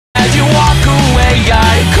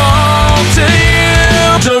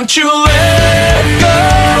don't you let go.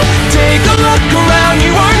 Take a look around,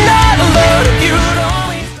 you are not alone. You would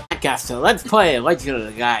always... Okay, so let's play Legend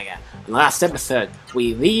of Legaia. In the last episode,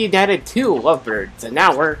 we reunited 2 lovebirds, and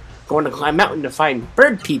now we're going to climb mountain to find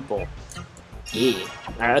bird people. Yeah.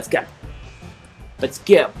 Alright, let's go. Let's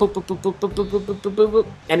go. Boop, boop, boop, boop, boop, boop, boop, boop, boop, boop.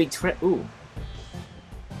 Any ooh.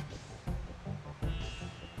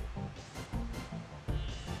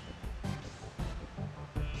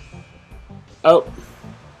 Oh.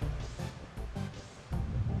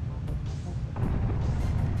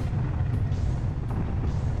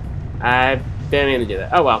 I didn't mean to do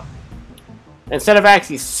that. Oh well. Instead of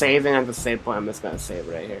actually saving at the save point, I'm just gonna save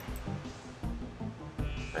right here.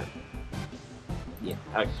 Yeah,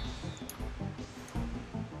 okay.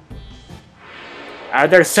 Are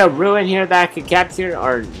there some ruin here that I can capture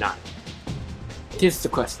or not? Here's the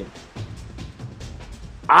question.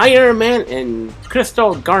 Iron Man and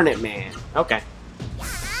Crystal Garnet Man. Okay.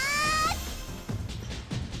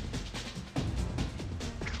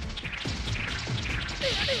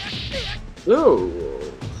 Ooh.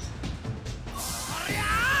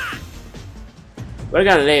 We're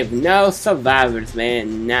gonna leave no survivors,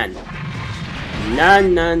 man. None.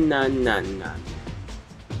 None, none, none, none, none.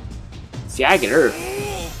 See, I get hurt.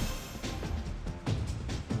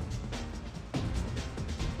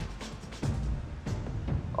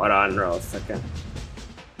 Hold on, real second.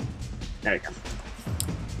 There we go.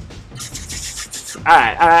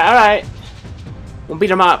 Alright, alright, alright. We'll beat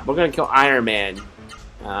him up. We're gonna kill Iron Man.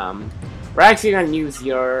 We're actually gonna use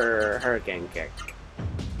your hurricane kick.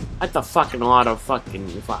 That's a fucking lot of fucking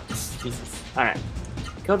fucks. Jesus. Alright.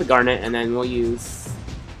 Kill the Garnet, and then we'll use...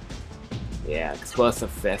 yeah, Explosive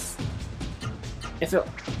Fist. If it...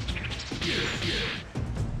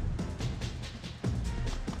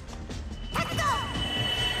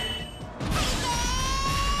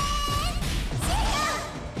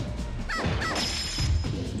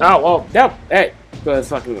 oh, well, nope. Hey, it was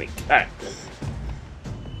fucking weak. Alright.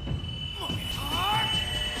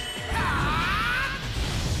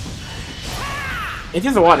 It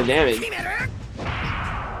does a lot of damage.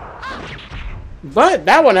 But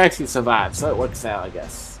that one actually survived, so it works out, I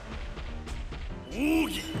guess.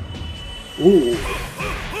 Ooh.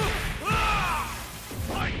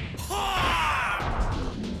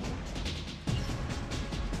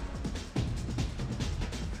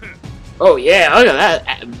 Oh yeah, look at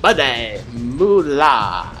that, buddy.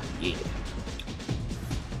 Moolah. Yeah.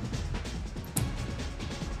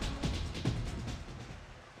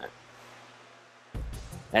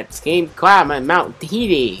 Let's keep climbing Mount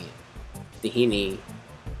Tahiti. Tahiti.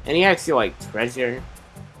 Any actual, like, treasure?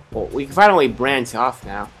 Well, we can finally branch off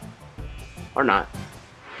now. Or not.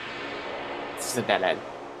 It's a dead end.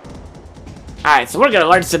 Alright, so we're gonna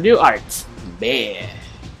learn some new arts. Man.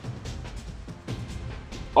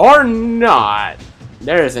 Or not.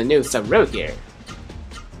 There's a new sub-road here.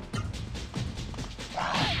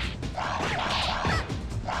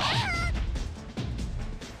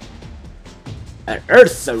 An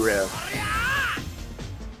Earth sub-road.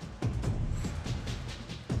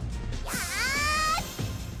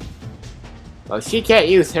 Well, she can't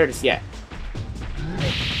use hers yet.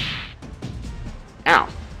 Ow.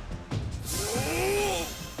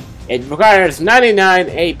 It requires 99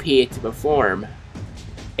 AP to perform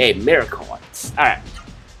a miracle arts. Alright.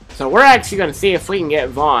 So we're actually going to see if we can get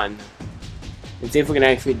Vaughn. And see if we can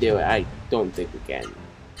actually do it. I don't think we can.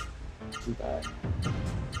 But...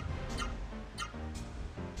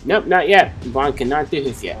 nope, not yet. Vaughn cannot do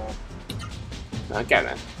this yet. Okay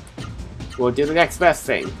then. We'll do the next best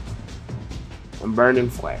thing. And burn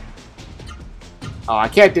and flare. Oh, I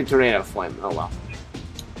can't do tornado flame. Oh well.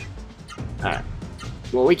 Alright.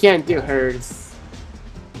 Well, we can't do hers.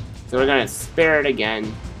 So we're gonna spare it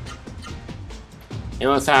again. And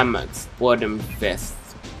we'll have an exploding fist.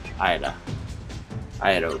 Ida.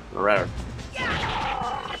 Or whatever.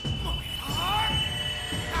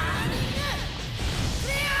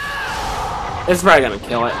 This is probably gonna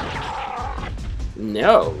kill it.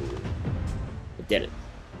 No. It didn't.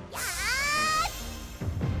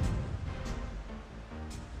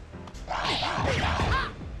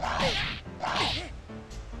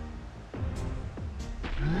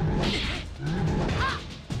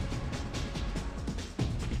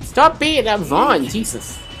 Stop beating that Vaughn,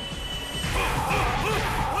 Jesus.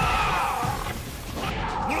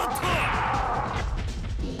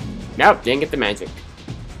 Nope, didn't get the magic.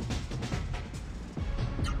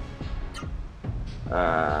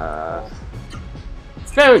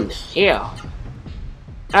 Spoon, here.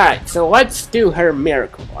 Alright, so let's do her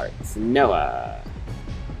miracle arts. Noah.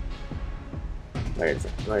 Where is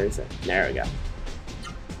it? Where is it? There we go.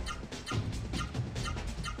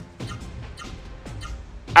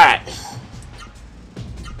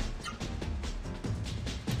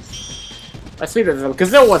 Let's speed this up,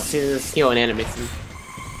 because no one's seen this healing animation.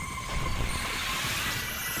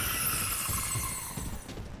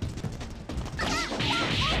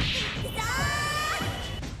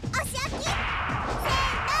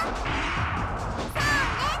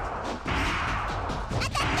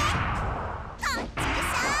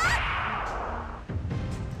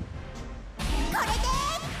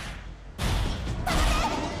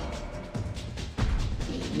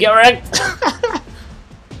 Get wrecked!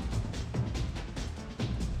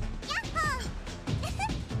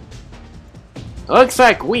 Looks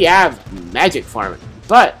like we have magic farming,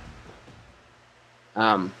 but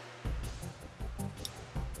or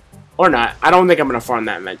not. I don't think I'm gonna farm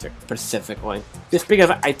that magic specifically, just because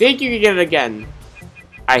I think you can get it again.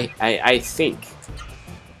 I think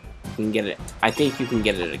you can get it. I think you can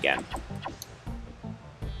get it again.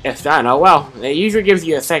 If not, oh well. It usually gives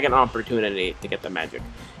you a second opportunity to get the magic,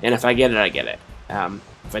 and if I get it, I get it.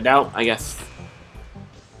 If I don't, I guess.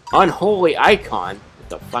 Unholy icon. What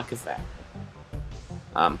the fuck is that?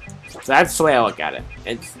 So that's the way I look at it.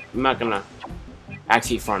 I'm not gonna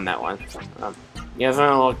actually farm that one. Yeah, it's not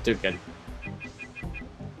gonna look too good.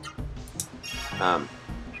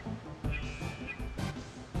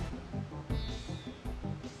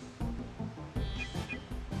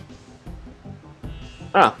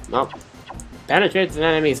 Oh, well. Penetrates an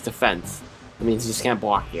enemy's defense. That means you just can't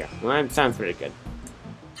block here. Well, that sounds pretty good.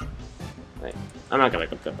 Wait, I'm not gonna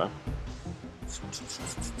cook it though.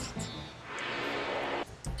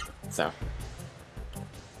 So,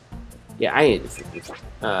 yeah, I need to fix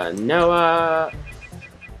this. Noah.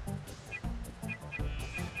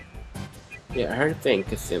 Yeah, her thing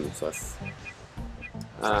consumes less.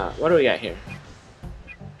 What do we got here?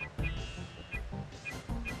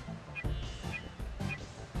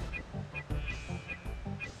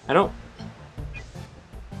 I don't.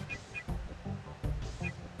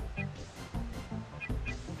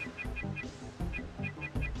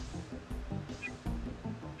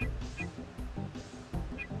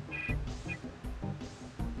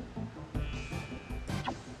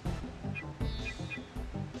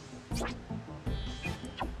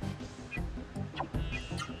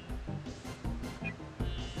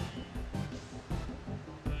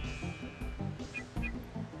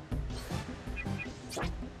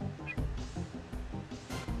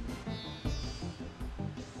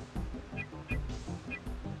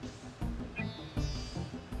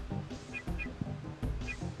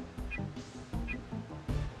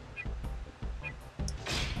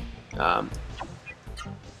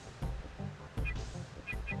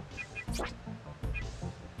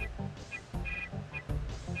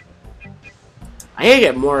 I need to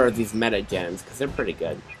get more of these meta gems because they're pretty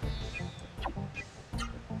good.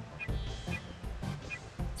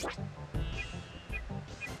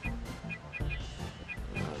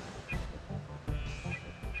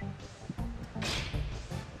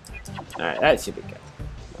 Alright, that should be good.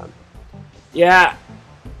 Yeah,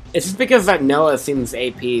 it's just because that Noah seems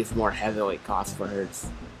AP is more heavily cost for herds.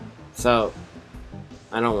 So,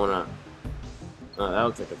 I don't want to... Oh, that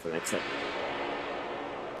looks like it's the next hit.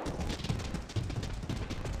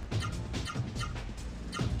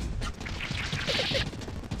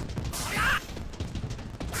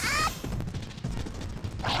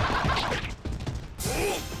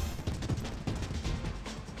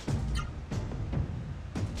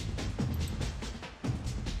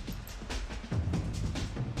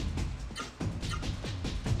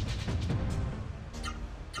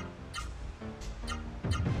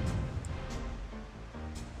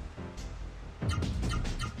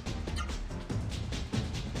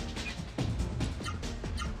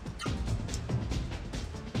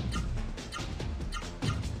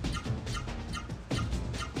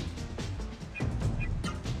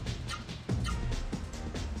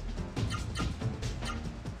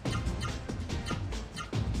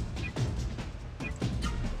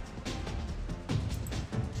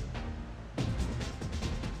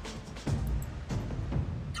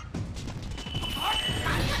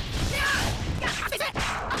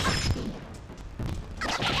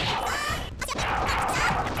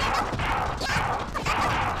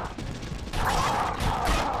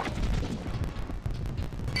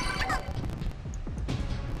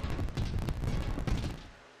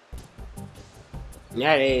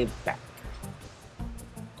 Yeah, they back.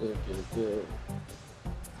 Good.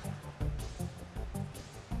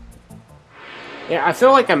 Yeah, I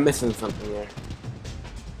feel like I'm missing something here.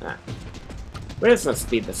 We're just gonna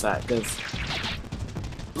speed this up, because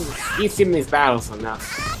you've seen these battles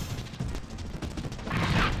enough.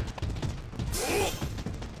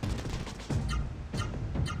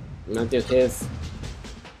 I'm gonna do his.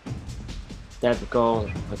 Typical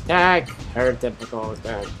attack, her typical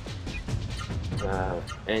attack,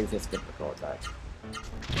 and his typical attack.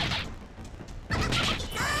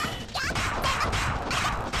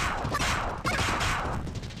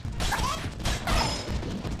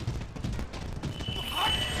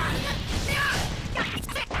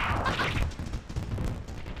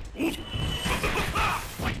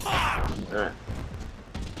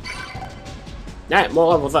 Alright, more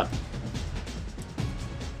levels up.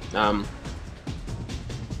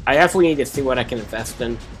 I definitely need to see what I can invest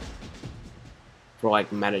in for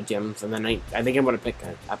like meta gems, and then I think I'm gonna pick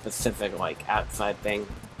a specific like outside thing.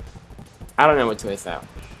 I don't know what choice out.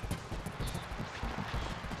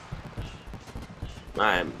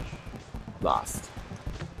 I'm lost.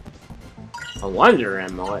 A Wonder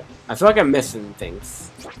Amulet. I feel like I'm missing things.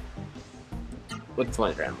 What's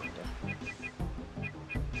Wonder Amulet?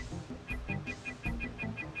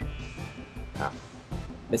 Oh,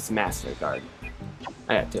 Miss Master Guard.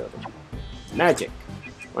 I got 2 of them. Magic.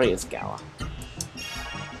 What is Gala?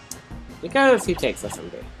 Because he takes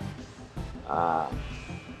SMD. I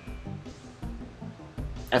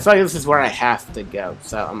feel like this is where I have to go,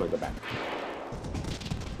 so I'm gonna go back.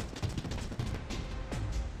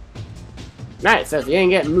 Nice, so if you didn't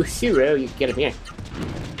get Mushiro, you can get him here.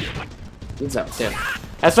 He's up too.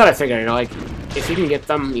 That's what I figured, like, if you can get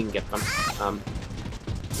them, you can get them.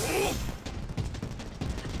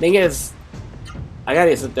 Thing is, I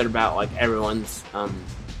gotta get something about, like, everyone's,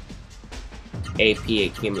 AP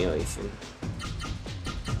accumulation.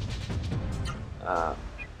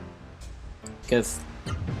 Because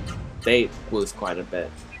they lose quite a bit.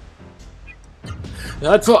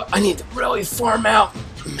 That's what I need to really farm out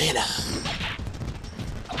mana.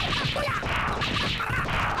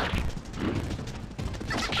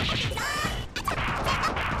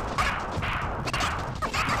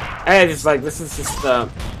 And it's like, this is just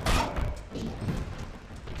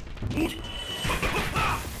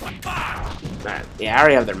yeah, I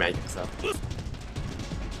already have their magic, so.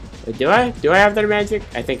 Wait, do I? Do I have their magic?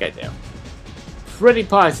 I think I do. Pretty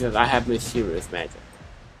positive I have Miss Shiro's magic.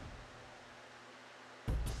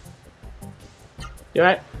 Do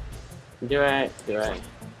I? Do I? Do I?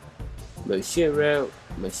 Mushiro,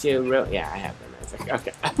 yeah, I have their magic.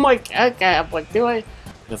 Okay, I'm like, do I?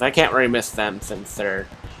 Because I can't really miss them since they're,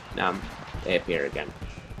 they appear again.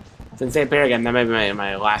 Since they appear again, that might be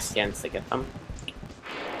my last chance to get them.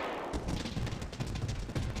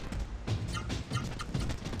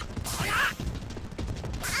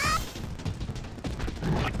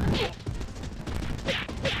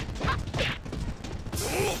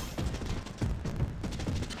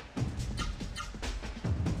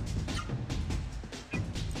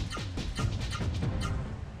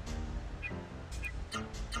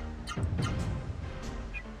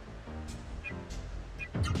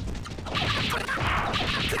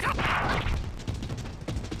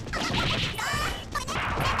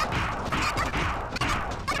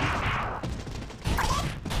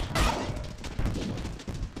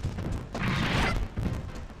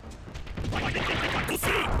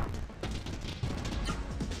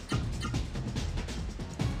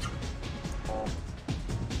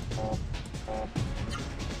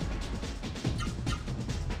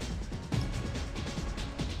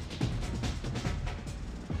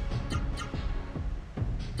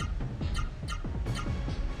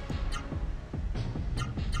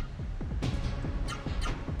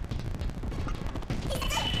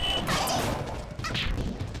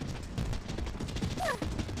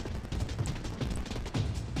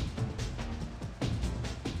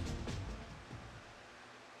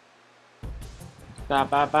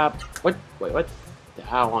 What? Wait, what?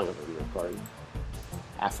 How long have I been recording?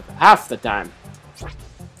 Half the time.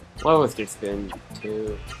 What was there been?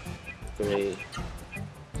 2, 3.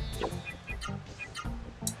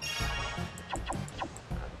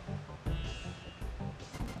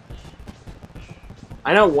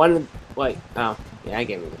 I know one, like, oh, yeah, I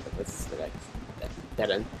gave me this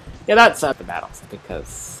dead end. Yeah, that's the battles,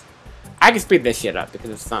 because I can speed this shit up, because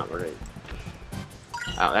it's not really.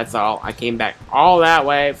 Oh, that's all. I came back all that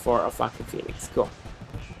way for a fucking Phoenix. Cool.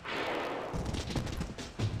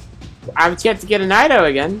 I have a chance to get an Ido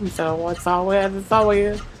again, so that's all we have. That's all we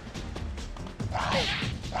have.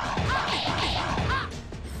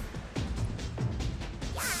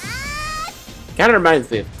 Kinda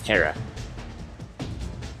reminds me of Terra.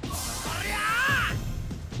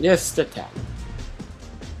 Just a tad.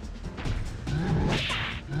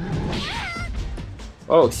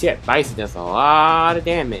 Oh shit, Bison does a lot of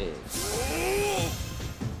damage.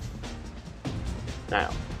 Now.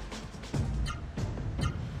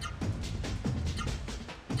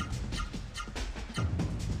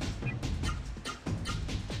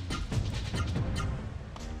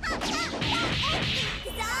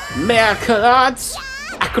 Miracle Arts,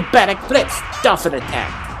 Acrobatic Blitz, Dolphin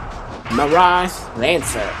Attack, Mirage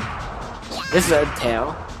Lancer, Lizard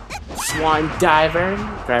Tail, Swan Driver,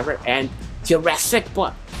 and Jurassic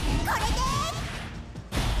Blood.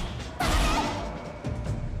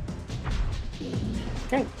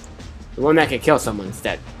 Okay, the one that can kill someone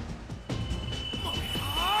instead.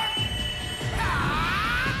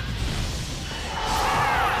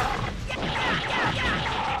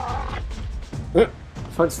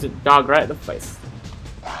 Punch the dog right in the face.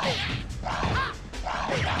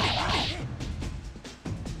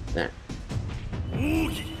 There.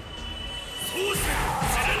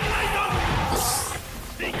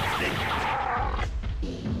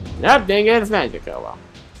 Nope, didn't get his magic. Oh well.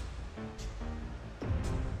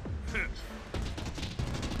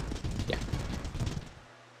 Yeah.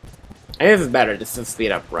 I think this is better just to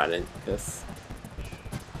speed up running, because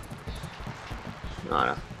I don't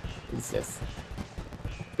know. It's just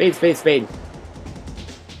speed.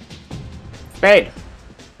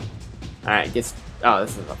 Alright, just oh,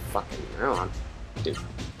 this is a fucking hold on. Dude.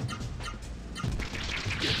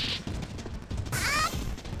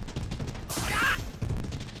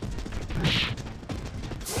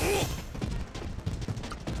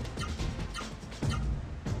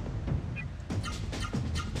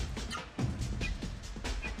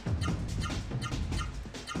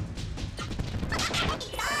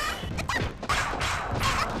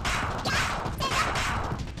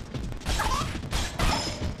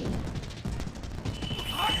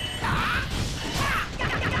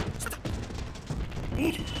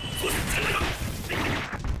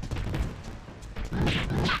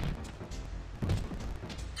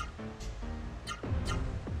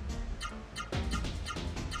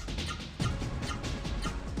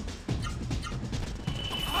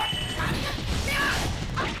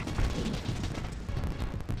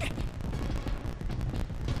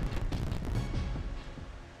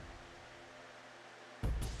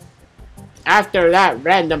 After that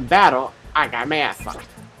random battle, I got my ass fucked.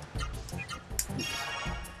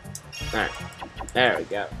 Alright, there we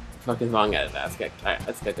go. Fucking long out of that. Alright,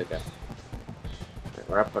 let's go. Alright,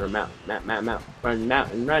 we're up on a mountain. Mount. Run,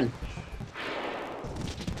 mountain, run.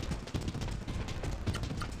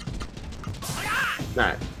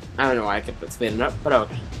 Alright, I don't know why I kept speeding up, but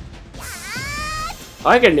okay. Oh,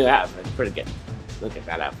 I got a new outfit. It's pretty good. Look at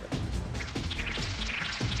that outfit.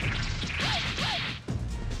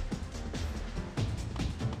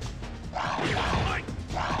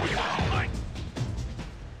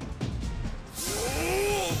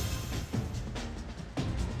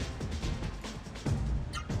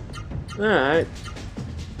 Alright.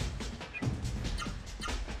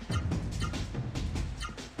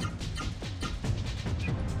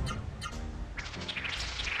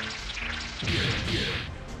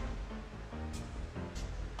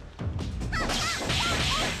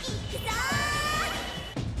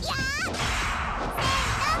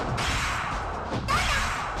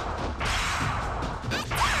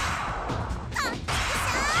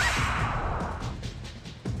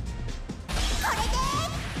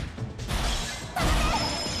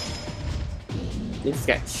 They just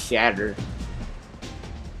got shattered.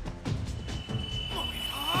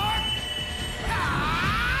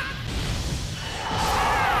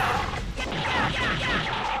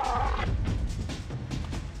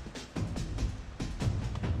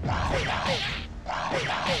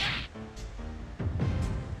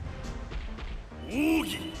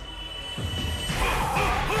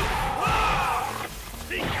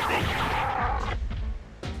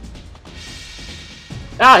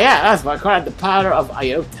 Oh yeah, that's what I call it, the power of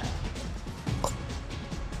Iota.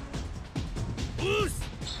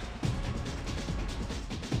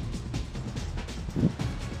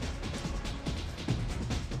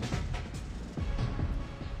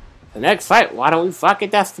 The next fight, why don't we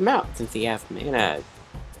fucking dust him out since he has mana.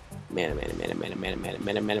 Mana.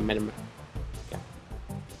 Okay.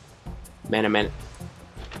 Mana.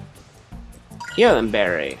 Healing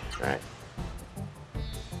berry. Alright.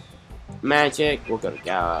 Magic, we'll go to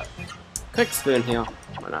God. Quick spoon heal.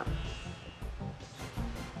 Why not?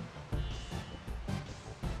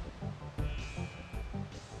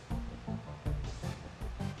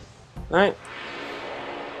 Alright.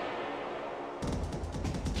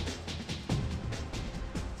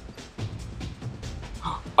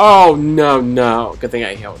 Oh no. Good thing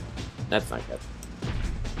I healed. That's not good.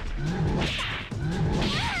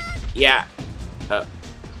 Yeah.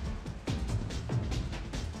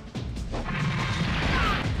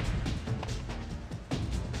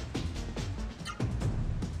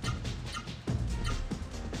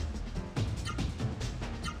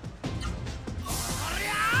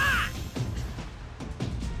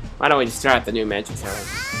 Why don't we just start the new magic zone?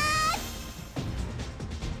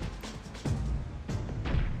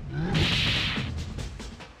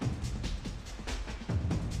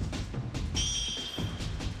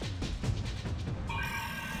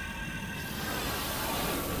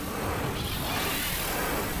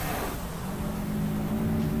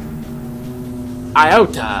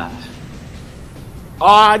 Iota!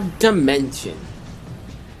 Odd dimension.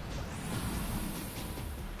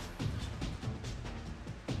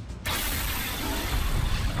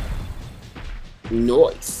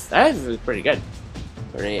 Nice. That is pretty good.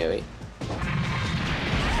 But anyway.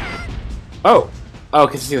 Oh! Oh,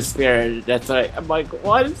 because she was spirit. That's right. I'm like,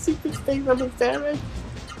 what if she just takes so much damage?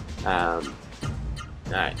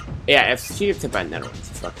 Alright. Yeah, if she gets hit by another one,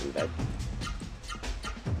 she's fucking dead.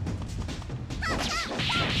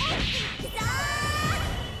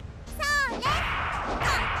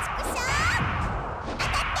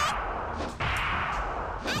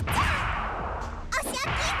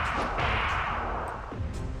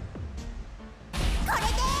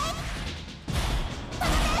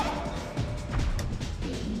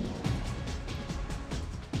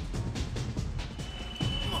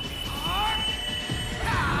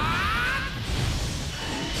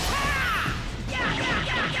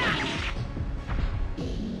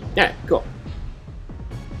 Yeah, cool.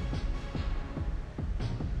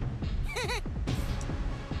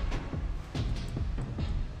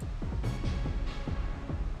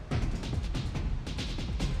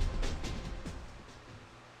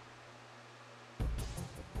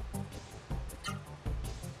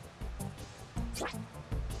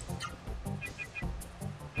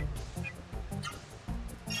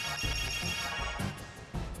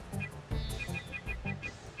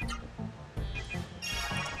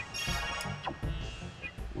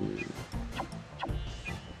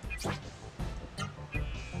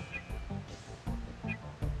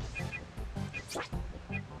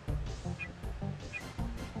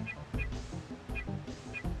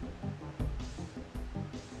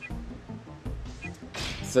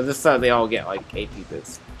 So this they all get like AP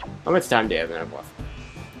boosts. How much time do you have left?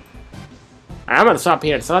 Alright, I'm gonna stop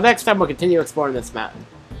here. So next time we'll continue exploring this mountain.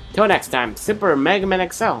 Till next time, Super Mega Man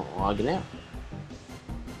XL logging out.